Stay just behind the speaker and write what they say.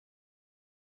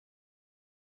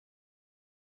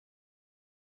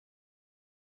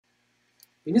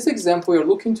In this example, we are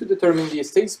looking to determine the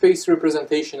state space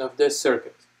representation of this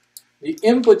circuit. The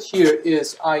input here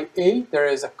is IA, there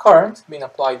is a current being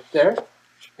applied there,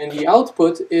 and the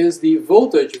output is the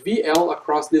voltage VL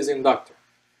across this inductor.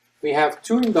 We have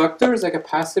two inductors, a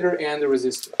capacitor and a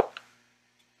resistor.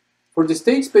 For the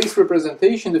state space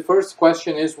representation, the first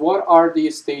question is, what are the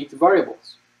state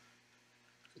variables?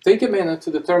 So take a minute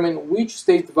to determine which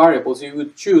state variables you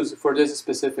would choose for this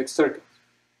specific circuit.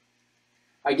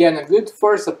 Again, a good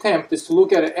first attempt is to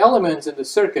look at elements in the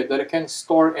circuit that can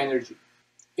store energy.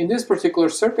 In this particular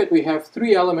circuit, we have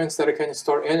three elements that can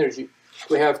store energy.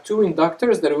 We have two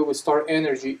inductors that will store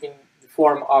energy in the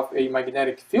form of a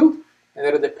magnetic field, and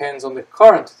that depends on the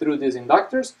current through these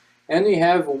inductors. And we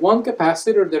have one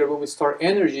capacitor that will store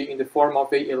energy in the form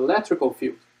of an electrical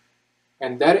field.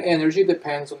 And that energy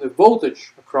depends on the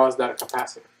voltage across that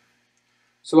capacitor.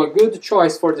 So a good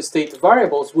choice for the state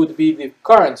variables would be the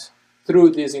current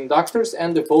through these inductors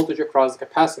and the voltage across the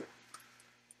capacitor.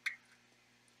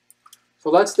 So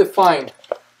let's define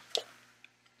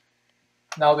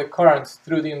now the current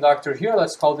through the inductor here.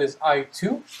 Let's call this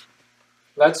I2.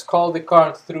 Let's call the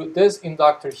current through this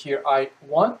inductor here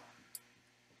I1.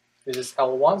 This is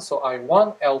L1, so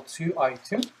I1, L2,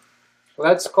 I2.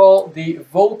 Let's call the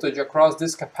voltage across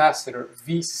this capacitor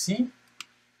VC.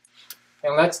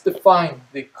 And let's define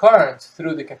the current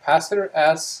through the capacitor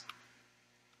as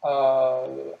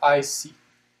IC,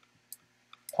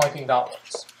 pointing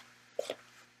downwards.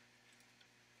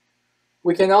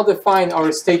 We can now define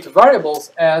our state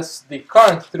variables as the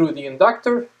current through the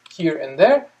inductor here and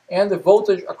there, and the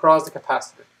voltage across the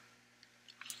capacitor.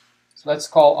 So let's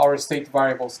call our state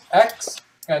variables X,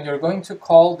 and you're going to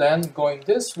call then, going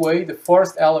this way, the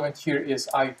first element here is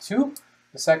I2,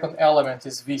 the second element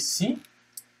is VC,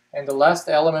 and the last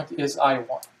element is I1.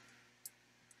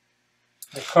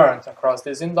 The current across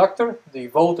this inductor, the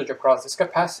voltage across this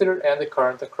capacitor, and the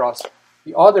current across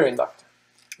the other inductor.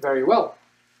 Very well.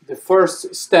 The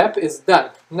first step is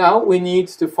done. Now we need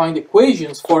to find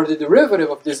equations for the derivative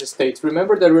of these states.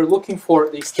 Remember that we're looking for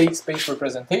the state space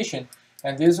representation,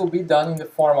 and this will be done in the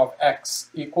form of x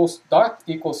equals dot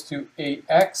equals to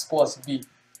ax plus b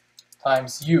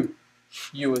times u.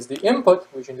 U is the input,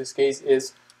 which in this case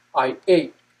is IA.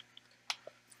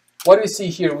 What do we see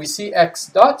here? We see x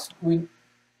dot,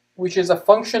 which is a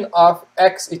function of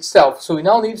x itself. So we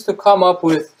now need to come up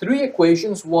with three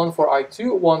equations, one for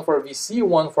I2, one for VC,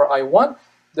 one for I1,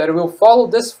 that will follow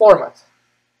this format,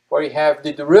 where you have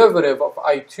the derivative of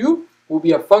I2 will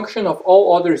be a function of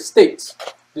all other states,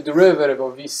 the derivative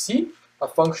of VC, a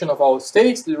function of all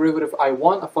states, the derivative of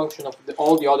I1, a function of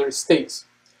all the other states.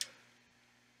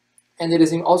 And it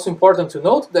is also important to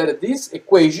note that these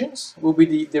equations will be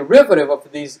the derivative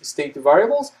of these state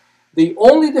variables. They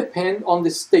only depend on the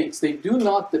states. They do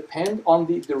not depend on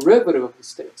the derivative of the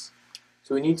states.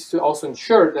 So we need to also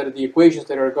ensure that the equations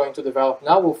that are going to develop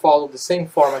now will follow the same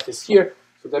format as here,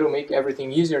 so that will make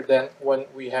everything easier than when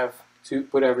we have to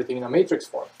put everything in a matrix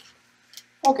form.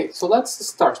 Okay, so let's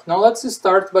start. Now let's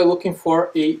start by looking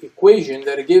for an equation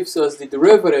that gives us the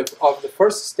derivative of the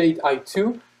first state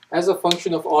I2 as a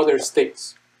function of other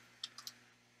states.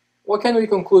 What can we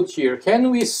conclude here? Can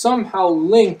we somehow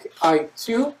link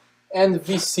I2 and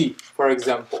VC, for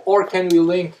example? Or can we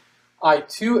link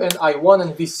I2 and I1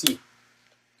 and VC?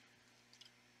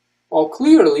 Well,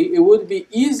 clearly, it would be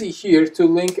easy here to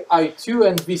link I2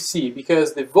 and VC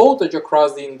because the voltage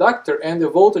across the inductor and the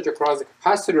voltage across the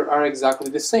capacitor are exactly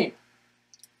the same.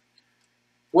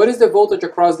 What is the voltage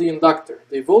across the inductor?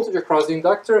 The voltage across the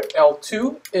inductor,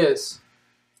 L2, is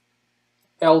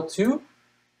L2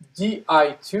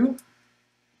 dI2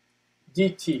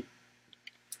 dt.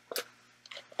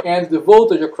 And the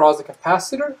voltage across the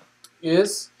capacitor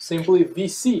is simply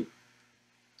VC.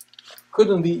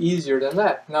 Couldn't be easier than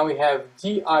that. Now we have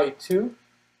dI2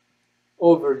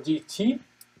 over dt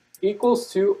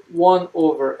equals to 1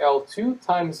 over L2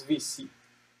 times VC.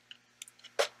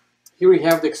 Here we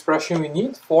have the expression we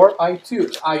need for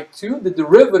I2. I2, the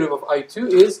derivative of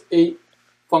I2 is a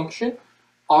function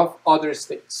of other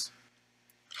states.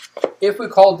 If we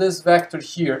call this vector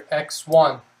here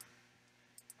x1,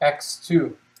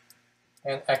 x2,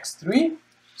 and x3,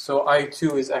 so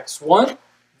I2 is x1,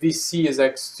 VC is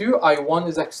x2, I1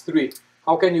 is x3.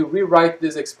 How can you rewrite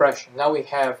this expression? Now we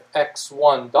have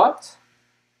x1 dot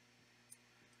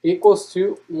equals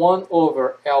to 1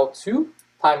 over L2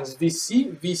 times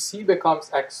VC. VC becomes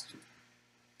x2.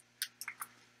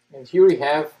 And here we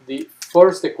have the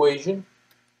first equation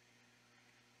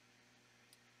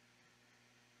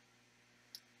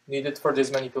needed for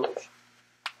this manipulation.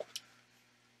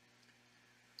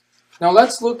 Now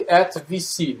let's look at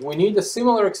Vc. We need a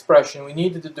similar expression. We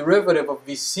need the derivative of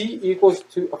Vc equals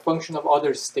to a function of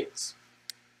other states.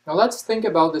 Now let's think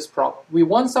about this problem. We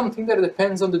want something that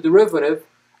depends on the derivative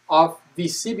of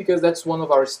Vc because that's one of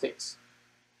our states.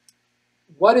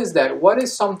 What is that? What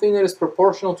is something that is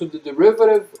proportional to the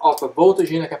derivative of a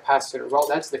voltage in a capacitor? Well,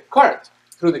 that's the current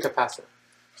through the capacitor.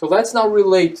 So let's now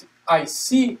relate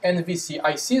IC and Vc.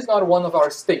 IC is not one of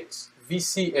our states.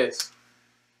 Vc is.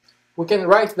 We can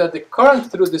write that the current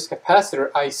through this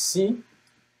capacitor, IC,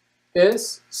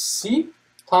 is C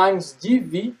times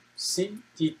dVc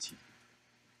dt.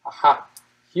 Aha!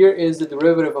 Here is the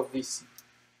derivative of Vc,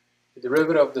 the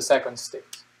derivative of the second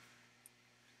state.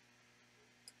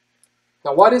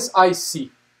 Now what is IC?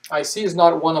 IC is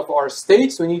not one of our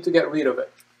states, we need to get rid of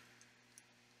it.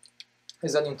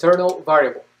 It's an internal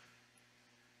variable.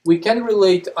 We can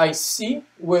relate IC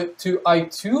to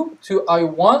I2, to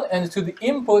I1, and to the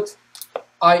input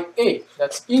IA.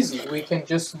 That's easy. We can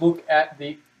just look at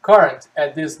the current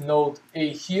at this node A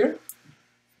here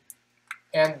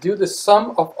and do the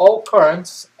sum of all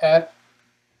currents at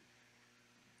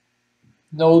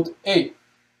node A.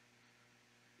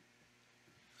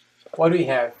 What do we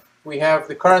have? We have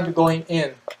the current going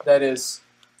in, that is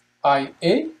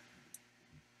IA,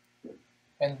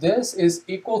 and this is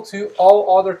equal to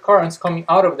all other currents coming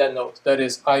out of that node, that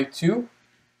is I2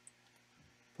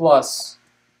 plus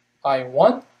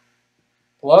I1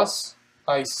 plus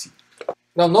IC.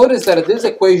 Now notice that this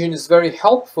equation is very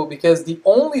helpful because the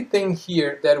only thing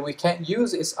here that we can't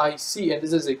use is IC, and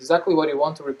this is exactly what you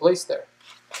want to replace there.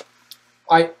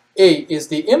 IA is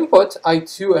the input,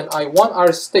 I2 and I1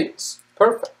 are states.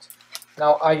 Perfect.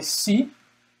 Now IC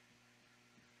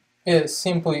is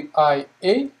simply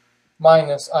IA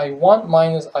minus I1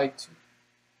 minus I2.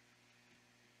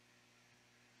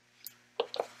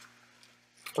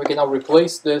 We can now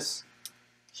replace this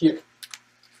here.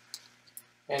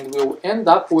 And we'll end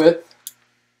up with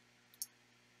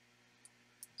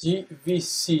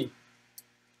dVc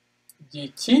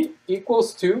dt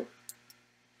equals to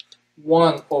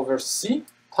 1 over C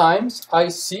times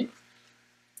IC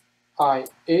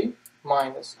IA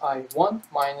minus I1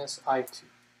 minus I2.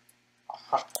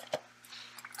 Aha.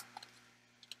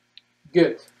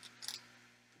 Good.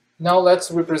 Now let's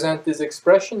represent this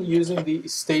expression using the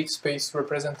state space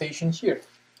representation here.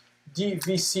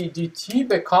 dVc dt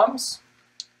becomes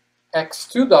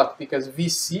x2 dot, because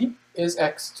Vc is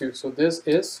x2. So this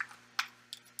is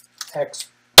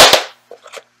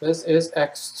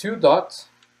x2 dot.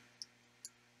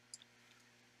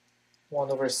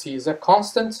 1 over C is a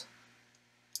constant.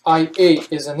 IA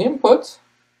is an input.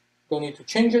 Don't need to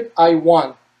change it.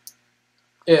 I1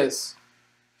 is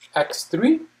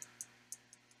x3.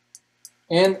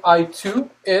 And I2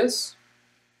 is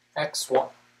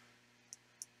x1.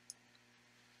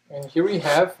 And here we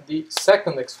have the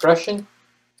second expression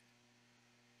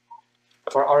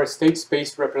for our state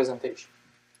space representation.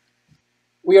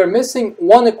 We are missing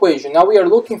one equation. Now we are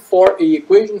looking for an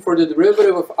equation for the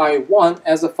derivative of I1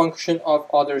 as a function of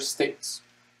other states.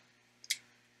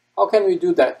 How can we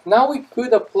do that? Now we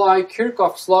could apply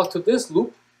Kirchhoff's law to this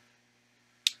loop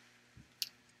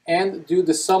and do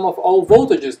the sum of all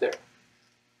voltages there.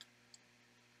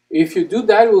 If you do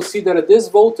that, we'll see that this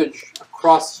voltage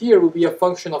across here will be a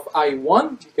function of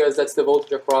I1, because that's the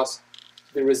voltage across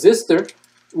the resistor.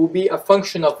 It will be a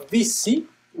function of Vc,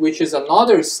 which is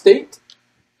another state.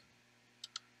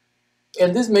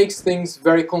 And this makes things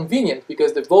very convenient,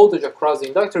 because the voltage across the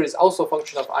inductor is also a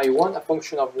function of I1, a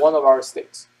function of one of our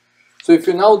states. So if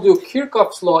you now do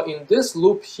Kirchhoff's law in this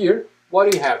loop here,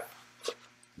 what do you have?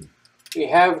 We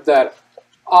have that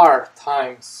R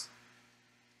times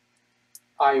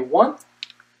I1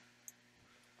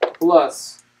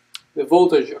 plus the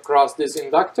voltage across this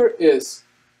inductor is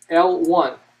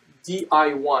L1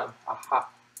 di1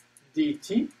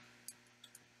 dt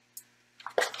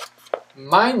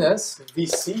minus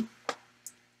Vc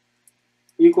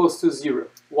equals to 0.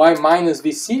 Why minus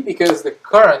Vc? Because the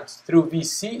current through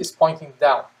Vc is pointing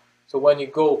down. So when you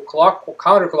go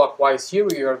counterclockwise here,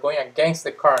 you are going against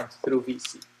the current through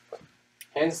Vc.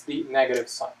 Hence the negative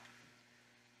sign.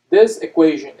 This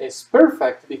equation is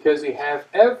perfect because we have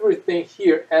everything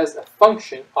here as a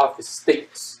function of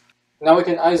states. Now we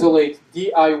can isolate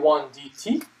di1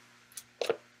 dt,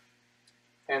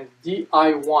 and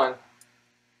di1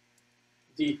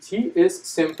 dt is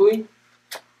simply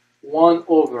 1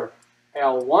 over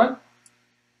L1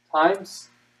 times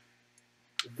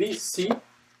Vc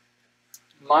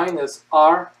minus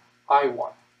R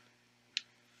I1.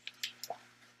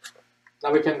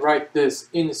 Now we can write this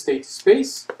in state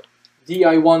space.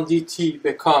 di1 dt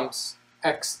becomes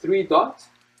x3 dot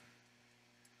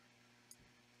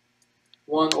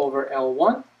 1 over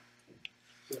L1.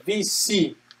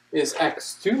 Vc is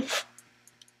x2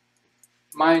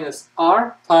 minus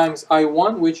R times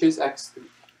I1, which is x3.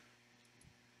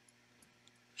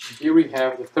 Here we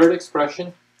have the third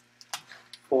expression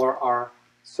for our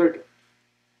circuit.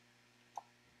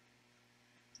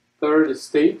 Third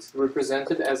state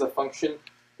represented as a function,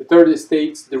 the third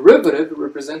state's derivative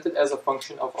represented as a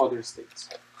function of other states.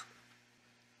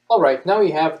 Alright, now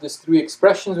we have these three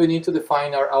expressions. We need to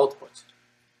define our output.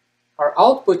 Our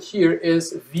output here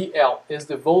is VL, is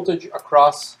the voltage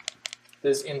across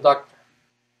this inductor.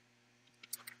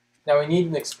 Now we need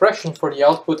an expression for the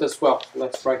output as well. So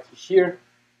let's write it here.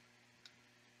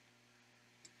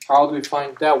 How do we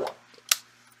find that one?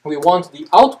 We want the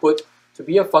output to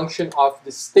be a function of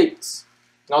the states,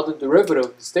 not the derivative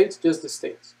of the states, just the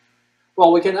states.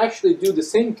 Well, we can actually do the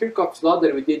same Kirchhoff's law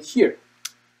that we did here.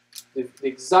 The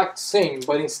exact same,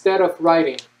 but instead of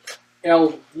writing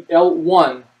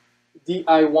L1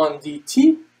 di1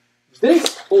 dt,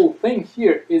 this whole thing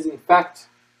here is in fact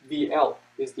VL,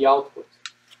 is the output.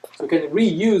 So we can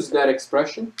reuse that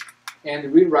expression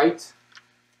and rewrite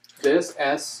this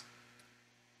as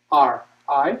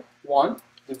RI1,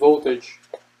 the voltage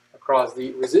across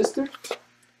the resistor,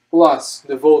 plus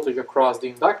the voltage across the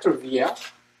inductor VL,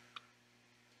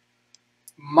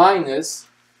 minus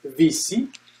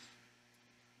Vc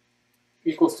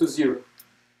equals to 0.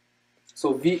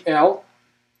 So VL,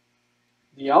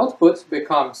 the output,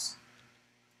 becomes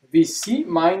Vc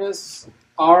minus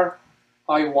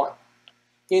RI1.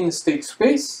 In state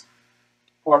space,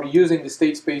 or using the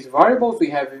state space variables, we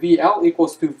have VL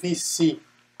equals to Vc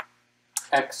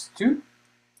x2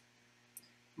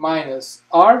 minus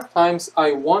R times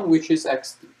I1, which is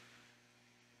x3.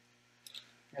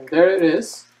 And there it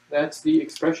is. That's the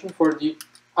expression for the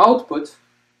output.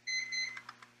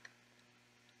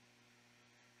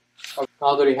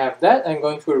 Now that we have that, I'm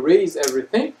going to erase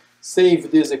everything,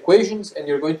 save these equations, and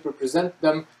you're going to represent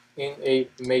them in a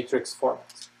matrix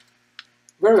format.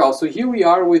 Very well, so here we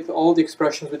are with all the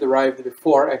expressions we derived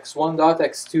before, x1 dot,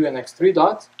 x2, and x3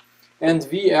 dot, and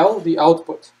VL, the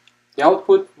output. The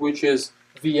output, which is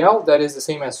VL, that is the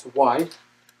same as Y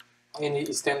in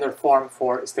the standard form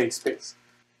for state space.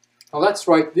 Now let's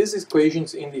write these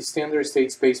equations in the standard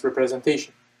state space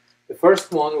representation. The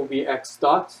first one will be x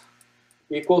dot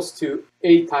equals to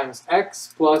A times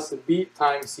x plus B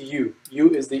times U. U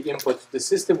is the input to the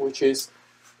system, which is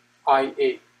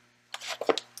IA.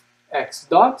 X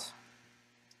dot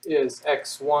is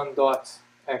x1 dot,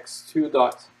 x2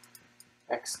 dot,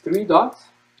 x3 dot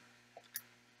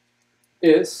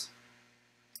is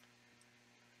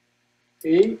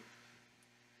A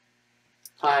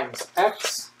times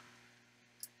x,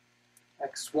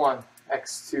 x1,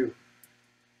 x2,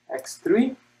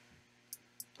 x3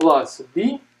 plus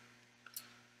B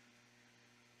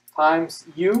times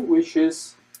U, which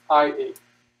is IA.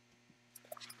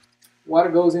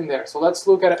 What goes in there? So let's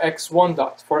look at x1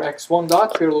 dot. For x1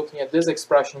 dot, we're looking at this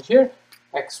expression here.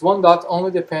 x1 dot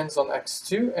only depends on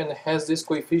x2 and has this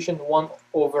coefficient 1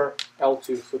 over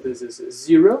L2. So this is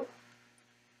 0,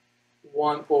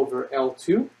 1 over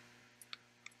L2,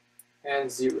 and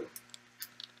 0.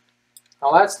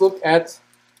 Now let's look at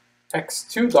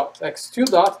x2 dot. x2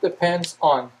 dot depends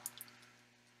on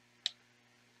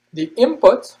the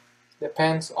input,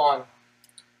 depends on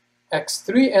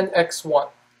x3 and x1.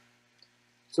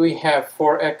 So we have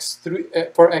for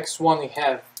x1 we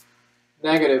have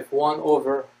negative 1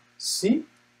 over C,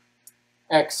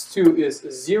 x2 is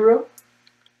 0,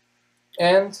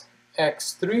 and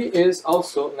x3 is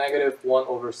also negative 1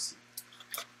 over C.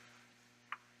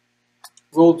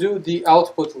 We'll do the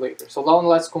output later. So now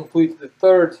let's complete the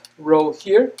third row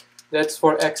here. That's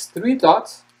for x3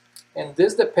 dot, and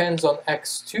this depends on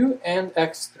x2 and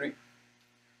x3.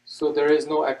 So there is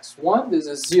no x1, this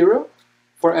is 0.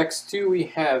 For x2 we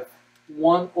have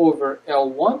 1 over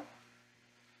L1,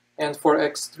 and for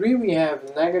x3 we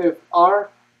have negative R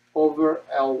over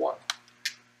L1.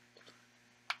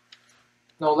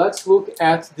 Now let's look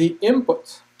at the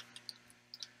input.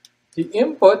 The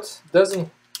input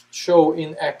doesn't show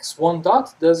in x1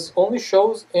 dot, this only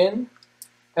shows in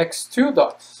x2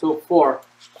 dot. So for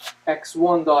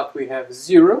x1 dot we have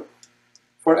 0,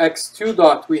 for x2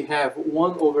 dot we have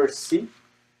 1 over C.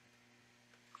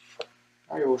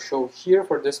 I will show here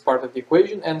for this part of the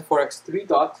equation, and for x3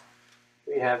 dot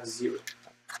we have 0.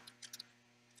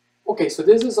 Okay, so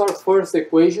this is our first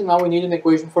equation. Now we need an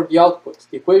equation for the output.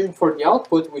 The equation for the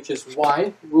output, which is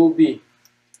Y, will be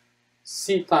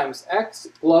C times X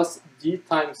plus D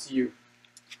times U.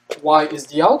 Y is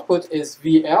the output, is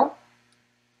VL,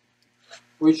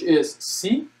 which is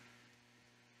C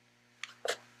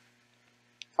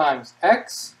times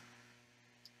x,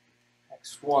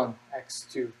 x1,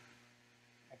 x2,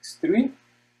 x3,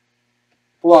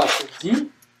 plus d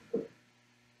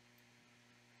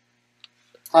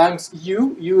times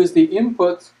u. U is the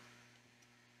input,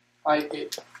 IA.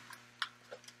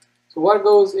 So what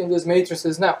goes in these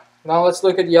matrices now? Now let's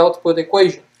look at the output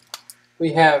equation. We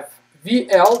have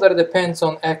VL that depends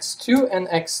on x2 and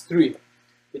x3.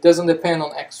 It doesn't depend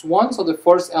on x1, so the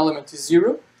first element is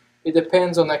 0. It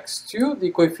depends on x2,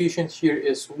 the coefficient here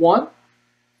is 1.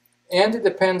 And it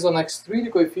depends on x3,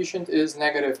 the coefficient is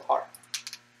negative r.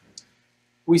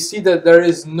 We see that there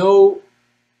is no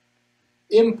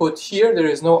input here, there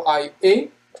is no IA,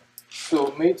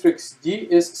 so matrix D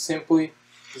is simply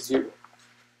 0.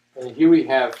 And here we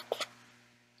have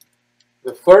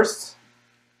the first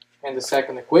and the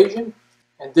second equation,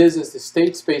 and this is the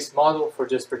state space model for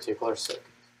this particular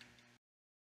circuit.